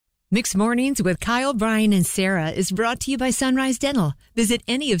Mixed Mornings with Kyle, Brian, and Sarah is brought to you by Sunrise Dental. Visit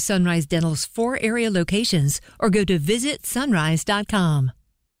any of Sunrise Dental's 4 area locations or go to visitsunrise.com.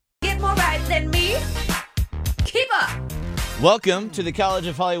 Get more right than me. Keep up. Welcome to the College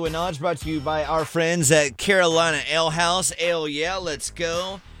of Hollywood Knowledge, brought to you by our friends at Carolina Ale House. Ale, yeah, let's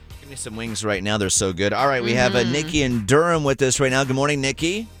go. Give me some wings right now. They're so good. All right, we have Nicki and Durham with us right now. Good morning,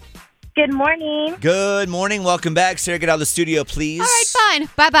 Nicki. Good morning. Good morning. Welcome back. Sarah, get out of the studio, please. All right, fine.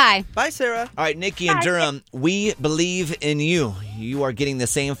 Bye-bye. Bye, Sarah. All right, Nicki and Durham, we believe in you. You are getting the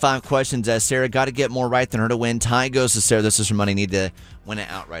same 5 questions as Sarah. Got to get more right than her to win. Tie goes to Sarah. This is your money. Need to win it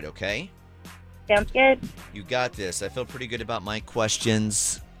outright, okay? Sounds good. You got this. I feel pretty good about my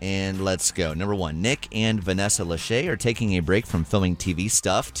questions, and let's go. Number 1, Nick and Vanessa Lachey are taking a break from filming TV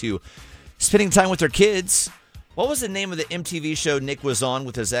stuff to spending time with their kids. What was the name of the MTV show Nick was on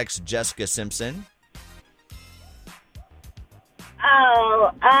with his ex, Jessica Simpson?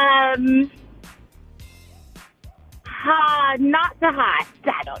 Not the hot.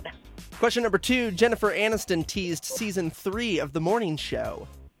 I don't know. Question number 2, Jennifer Aniston teased season 3 of The Morning Show,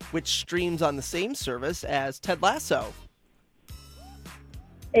 which streams on the same service as Ted Lasso.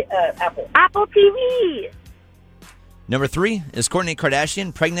 Apple TV. Number 3, is Kourtney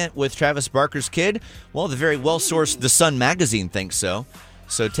Kardashian pregnant with Travis Barker's kid? Well, the very well-sourced The Sun magazine thinks so.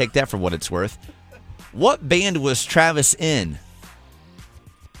 So take that for what it's worth. What band was Travis in?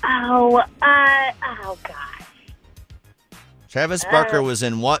 Oh gosh. Travis Barker was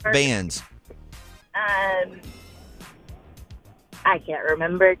in what bands? I can't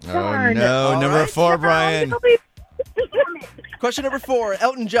remember. Oh, no. Number 4, Brian. Question number 4,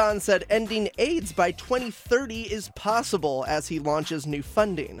 Elton John said ending AIDS by 2030 is possible as he launches new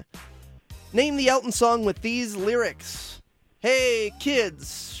funding. Name the Elton song with these lyrics. Hey,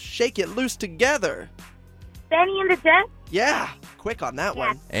 kids, shake it loose together. Benny and the Jets? Yeah, quick on that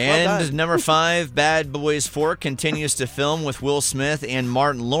one. And Well done. number 5, Bad Boys 4 continues to film with Will Smith and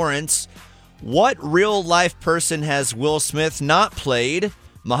Martin Lawrence. What real-life person has Will Smith not played?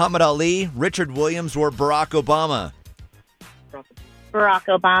 Muhammad Ali, Richard Williams, or Barack Obama? Barack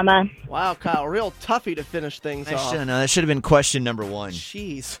Obama. Wow, Kyle, real toughie to finish things off. That should have been question number 1.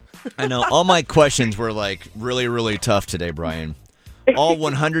 Jeez. I know. All my questions were like really, really tough today, Brian. All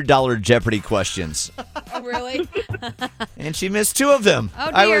 $100 Jeopardy questions. Oh, really? And she missed 2 of them. Oh,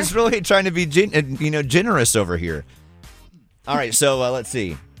 dear. I was really trying to be generous over here. All right, so let's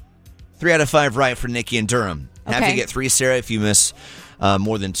see. 3 out of 5 right for Nicki and Durham. Have to Okay. get 3, Sarah. If you miss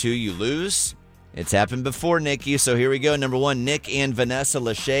more than 2, you lose. It's happened before, Nicki, so here we go. Number 1, Nick and Vanessa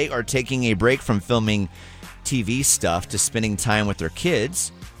Lachey are taking a break from filming TV stuff to spending time with their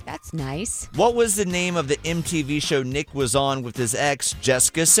kids. That's nice. What was the name of the MTV show Nick was on with his ex,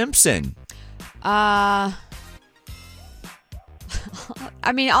 Jessica Simpson?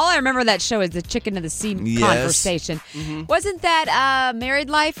 I mean, all I remember of that show is the chicken of the sea conversation. Mm-hmm. Wasn't that Married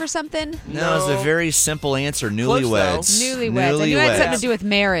Life or something? No, it's a very simple answer. Newlyweds. Newlyweds. I knew it had something to do with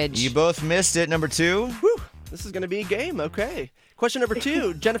marriage. You both missed it. Number 2. Whew, this is going to be a game, okay. Question number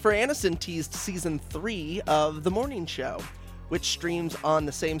 2, Jennifer Aniston teased season 3 of The Morning Show, which streams on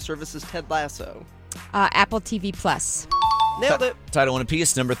the same service as Ted Lasso. Apple TV Plus. Nailed it. Title one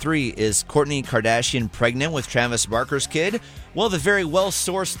apiece. Number 3, is Kourtney Kardashian pregnant with Travis Barker's kid? Well, the very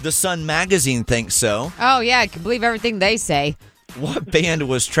well-sourced The Sun magazine thinks so. Oh, yeah, I can believe everything they say. What band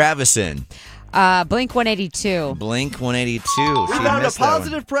was Travis in? Blink 182. Blink 182. We She found a missed that one.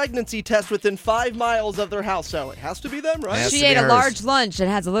 positive pregnancy test within 5 miles of their house, so it has to be them, right? Has She to be ate a hers. large lunch and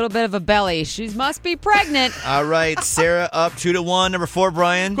has a little bit of a belly. She must be pregnant. All right, Sarah up 2-1. Number 4,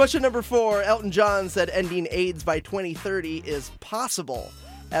 Brian. Question number 4, Elton John said ending AIDS by 2030 is possible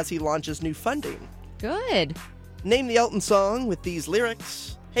as he launches new funding. Good. Name the Elton song with these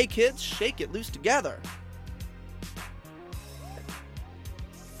lyrics. Hey kids, shake it loose together.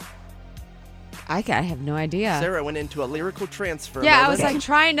 I have no idea. Sarah went into a lyrical transfer. Yeah, I moment. was like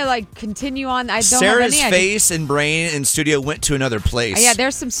trying to continue on. I don't Sarah's have any idea. face and brain in studio went to another place. Yeah,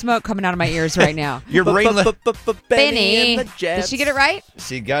 there's some smoke coming out of my ears right now. Your brain. Benny and the Did Jets. she get it right?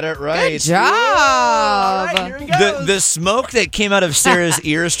 She got it right. Good job. All right, here it goes. The smoke that came out of Sarah's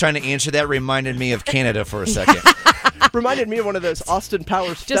ears trying to answer that reminded me of Canada for a second. Reminded me of one of those Austin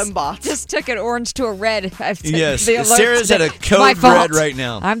Powers fembots. Just took an orange to a red. Yes, The alert Sarah's today. at a code My fault. red right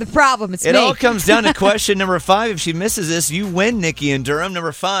now. I'm the problem. It's It me. all comes down to question number 5. If she misses this, you win, Nicki and Durham.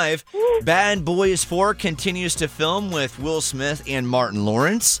 Number 5, Bad Boys 4 continues to film with Will Smith and Martin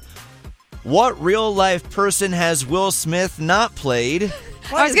Lawrence. What real-life person has Will Smith not played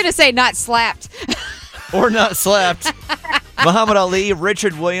I was going to say not slapped. or not slapped? Muhammad Ali,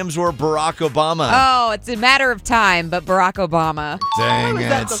 Richard Williams, or Barack Obama? Oh, it's a matter of time, but Barack Obama. Dang Why was it.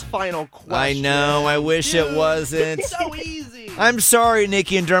 that the final question? I know. I wish it wasn't. It's so easy. I'm sorry,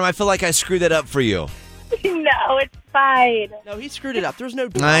 Nicki and Durham. I feel like I screwed that up for you. No, it's fine. No, he screwed it up. There's no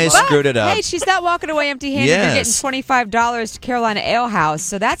drama. I screwed it up. Hey, she's not walking away empty-handed. Yes. You're getting $25 to Carolina Ale House,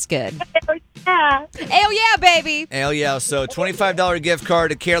 so that's good. Yeah. Ale yeah, baby. Hell yeah. So $25 gift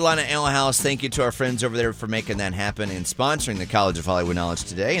card to Carolina Ale House. Thank you to our friends over there for making that happen and sponsoring the College of Hollywood Knowledge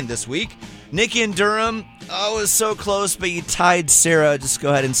today. And this week, Nicki and Durham, oh, it was so close, but you tied Sarah. Just go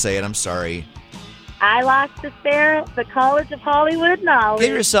ahead and say it. I'm sorry. I lost to Sarah, the College of Hollywood Knowledge.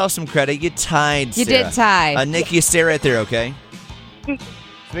 Give yourself some credit. You tied You Sarah. did tie. Nicki, stay right there, okay?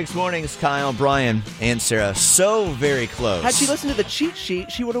 Mixed Mornings, Kyle, Brian, and Sarah. So very close. Had she listened to the cheat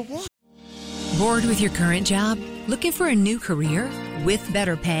sheet, she would have won. Bored with your current job? Looking for a new career? With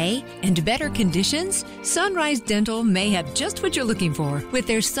better pay and better conditions? Sunrise Dental may have just what you're looking for with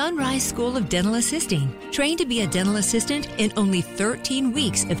their Sunrise School of Dental Assisting. Trained to be a dental assistant in only 13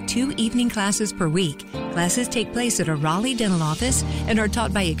 weeks of 2 evening classes per week. Classes take place at a Raleigh dental office and are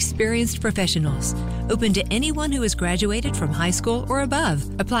taught by experienced professionals. Open to anyone who has graduated from high school or above.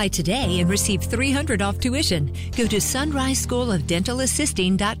 Apply today and receive $300 off tuition. Go to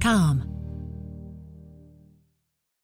sunriseschoolofdentalassisting.com.